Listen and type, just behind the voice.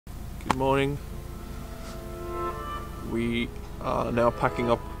Good morning. We are now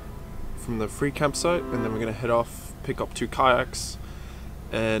packing up from the free campsite, and then we're going to head off, pick up 2 kayaks,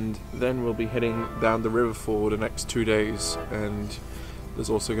 and then we'll be heading down the river for the next 2 days. And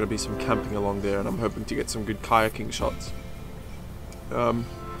there's also going to be some camping along there, and I'm hoping to get some good kayaking shots. Yeah,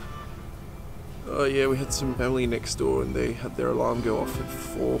 we had some family next door and they had their alarm go off at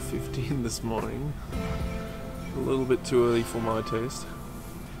 4:15 this morning. A little bit too early for my taste.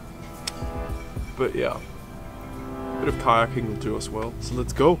 But yeah, a bit of kayaking will do us well, so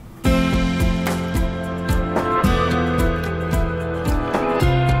let's go!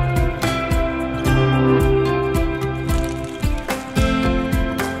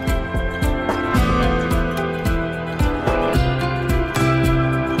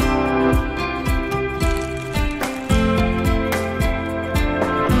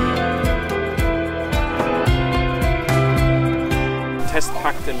 Test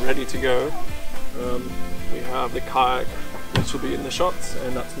packed and ready to go. We have the kayak, which will be in the shots,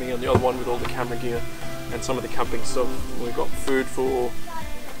 and that's me on the other one with all the camera gear and some of the camping stuff. We've got food for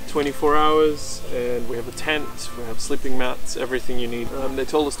 24 hours, and we have a tent, we have sleeping mats, everything you need. They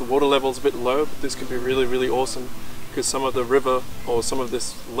told us the water level's a bit low, but this could be really awesome because some of the river or some of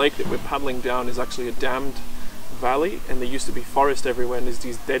this lake that we're paddling down is actually a dammed valley, and there used to be forest everywhere, and there's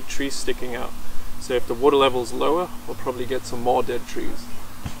these dead trees sticking out. So if the water level's lower, we'll probably get some more dead trees.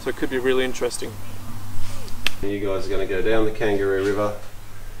 So it could be really interesting. You guys are going to go down the Kangaroo River,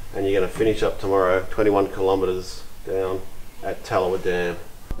 and you're going to finish up tomorrow 21 kilometres down at Talawa Dam.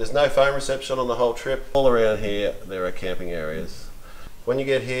 There's no phone reception on the whole trip. All around here there are camping areas. When you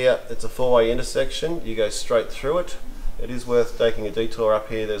get here, it's a 4-way intersection. You go straight through it. It is worth taking a detour up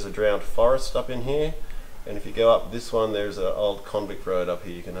here. There's a drowned forest up in here, and if you go up this one, there's an old convict road up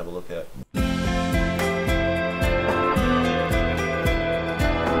here you can have a look at.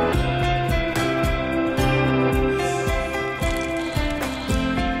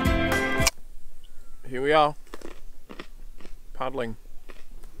 Here we are, paddling.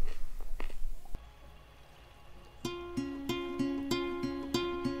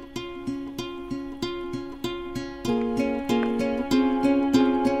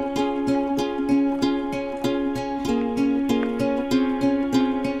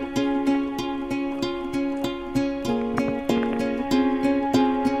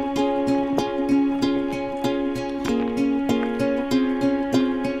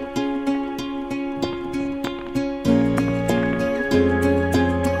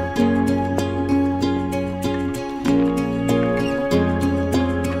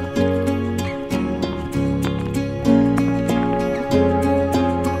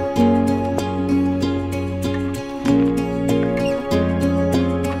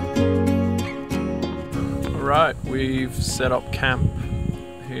 We've set up camp.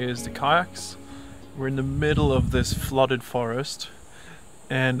 Here's the kayaks. We're in the middle of this flooded forest,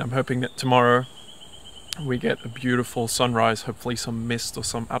 and I'm hoping that tomorrow we get a beautiful sunrise, hopefully some mist or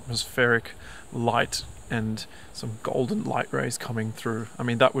some atmospheric light and some golden light rays coming through. I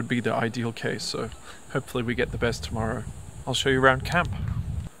mean, that would be the ideal case, so hopefully we get the best tomorrow. I'll show you around camp.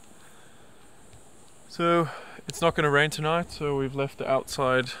 So it's not going to rain tonight, so we've left the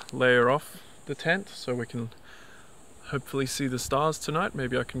outside layer off the tent so we can hopefully see the stars tonight.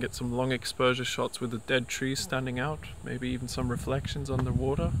 Maybe I can get some long exposure shots with the dead trees standing out, maybe even some reflections on the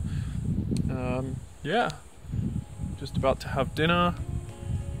water. Yeah, just about to have dinner,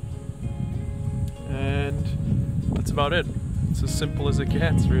 and that's about it. It's as simple as it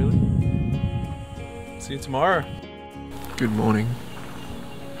gets, really. See you tomorrow. Good morning.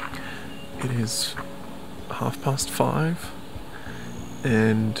 It is 5:30,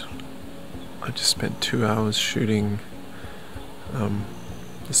 and I just spent 2 hours shooting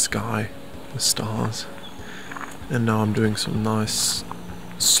the sky, the stars, and now I'm doing some nice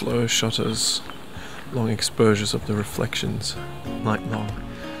slow shutters, long exposures of the reflections, night long.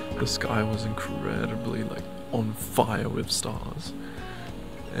 The sky was incredibly on fire with stars,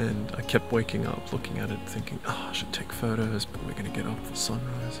 and I kept waking up looking at it thinking, oh, I should take photos, but we're gonna get up for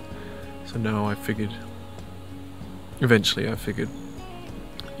sunrise. So now eventually I figured,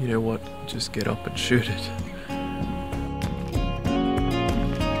 you know what, just get up and shoot it.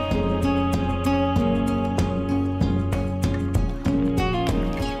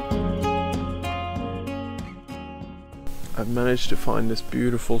 I've managed to find this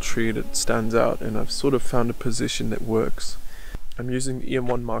beautiful tree that stands out, and I've sort of found a position that works. I'm using the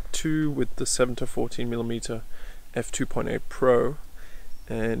EM1 Mark II with the 7-14mm f2.8 Pro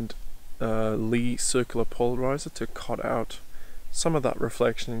and Lee circular polarizer to cut out some of that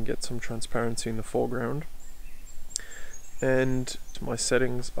reflection and get some transparency in the foreground. And My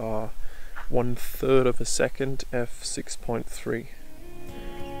settings are 1/3 of a second, f6.3.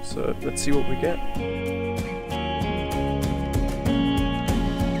 So let's see what we get.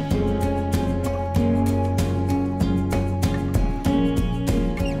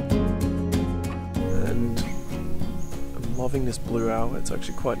 And I'm loving this blue hour, it's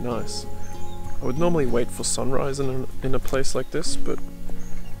actually quite nice. I would normally wait for sunrise in a place like this, but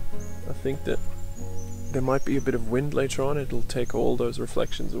I think that there might be a bit of wind later on, it'll take all those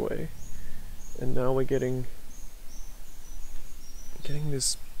reflections away. And now we're getting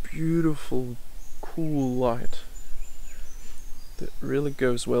this beautiful, cool light that really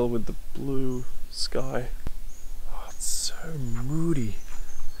goes well with the blue sky. Oh, it's so moody.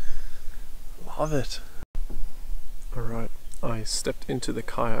 Love it. Alright, I stepped into the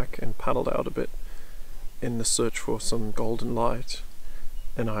kayak and paddled out a bit in the search for some golden light,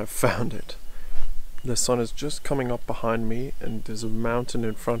 and I have found it. The sun is just coming up behind me, and there's a mountain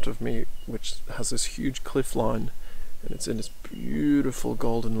in front of me which has this huge cliff line, and it's in this beautiful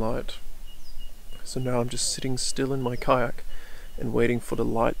golden light. So now I'm just sitting still in my kayak and waiting for the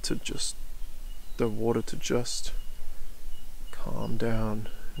light to the water to just calm down,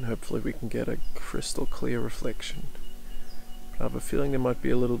 and hopefully we can get a crystal clear reflection. But I have a feeling there might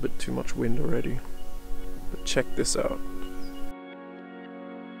be a little bit too much wind already. But check this out.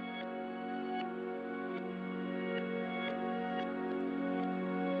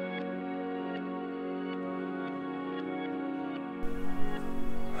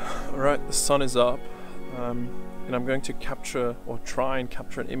 Alright, the sun is up, and I'm going to capture or try and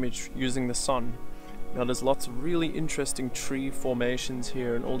capture an image using the sun. Now there's lots of really interesting tree formations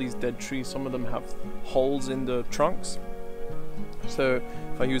here, and all these dead trees, some of them have holes in the trunks. So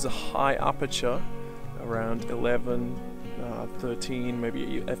if I use a high aperture, around 11, 13,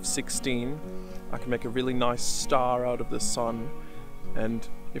 maybe f16, I can make a really nice star out of the sun. And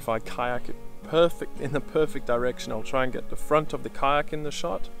if I kayak it in the perfect direction, I'll try and get the front of the kayak in the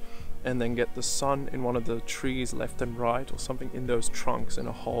shot, and then get the sun in one of the trees left and right, or something in those trunks in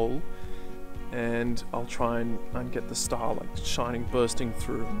a hole, and I'll try and get the star like shining, bursting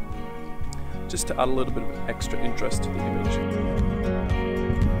through, just to add a little bit of extra interest to the image.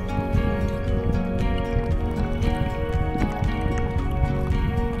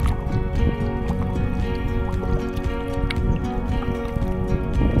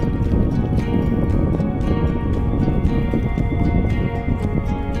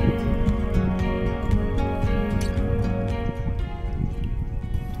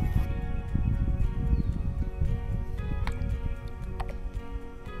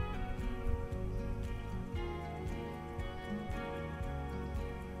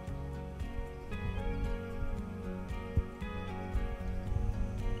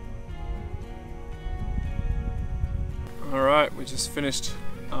 Alright, we just finished,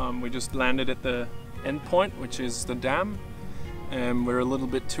 we just landed at the end point, which is the dam, and we're a little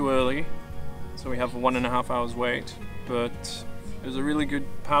bit too early, so we have a 1.5 hours wait, but it was a really good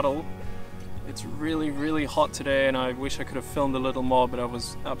paddle. It's really hot today, and I wish I could have filmed a little more, but I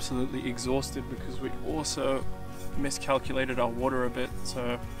was absolutely exhausted because we also miscalculated our water a bit,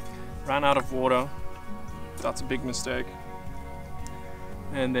 so ran out of water. That's a big mistake,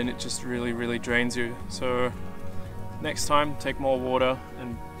 and then it just really drains you. So next time, take more water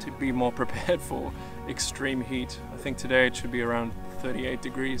and to be more prepared for extreme heat. I think today it should be around 38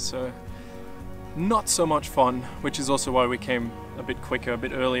 degrees, so not so much fun, which is also why we came a bit quicker, a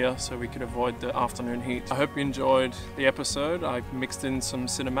bit earlier, so we could avoid the afternoon heat. I hope you enjoyed the episode. I've mixed in some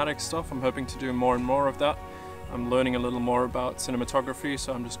cinematic stuff. I'm hoping to do more and more of that. I'm learning a little more about cinematography,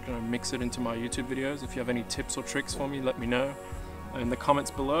 so I'm just going to mix it into my YouTube videos. If you have any tips or tricks for me, let me know in the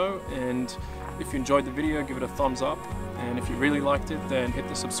comments below, and if you enjoyed the video, give it a thumbs up, and if you really liked it, then hit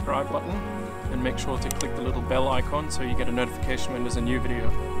the subscribe button and make sure to click the little bell icon so you get a notification when there's a new video.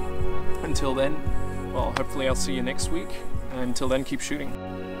 Until then, well, hopefully I'll see you next week, and until then, keep shooting.